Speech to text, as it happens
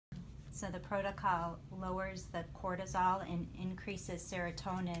So the protocol lowers the cortisol and increases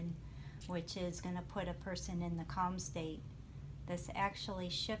serotonin, which is going to put a person in the calm state. This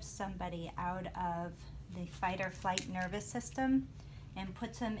actually shifts somebody out of the fight or flight nervous system and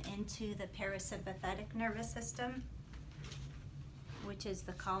puts them into the parasympathetic nervous system, which is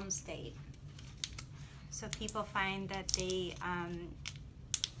the calm state. So people find that they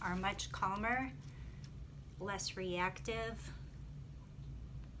are much calmer, less reactive,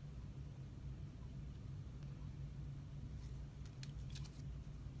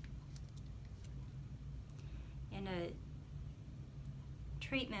 and a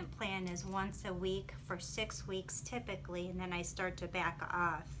treatment plan is once a week for 6 weeks typically, and then I start to back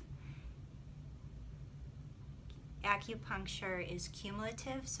off. Acupuncture is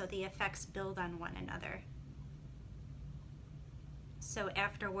cumulative, so the effects build on one another. So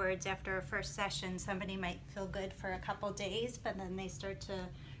afterwards, after a first session, somebody might feel good for a couple days, but then they start to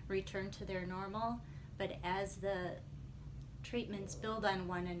return to their normal. But as the treatments build on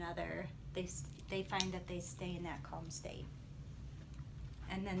one another, they find that they stay in that calm state.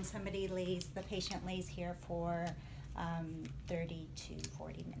 And then the patient lays here for 30 to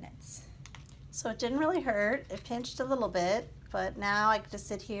 40 minutes. So it didn't really hurt. It pinched a little bit, but now I can just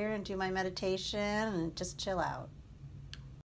sit here and do my meditation and just chill out.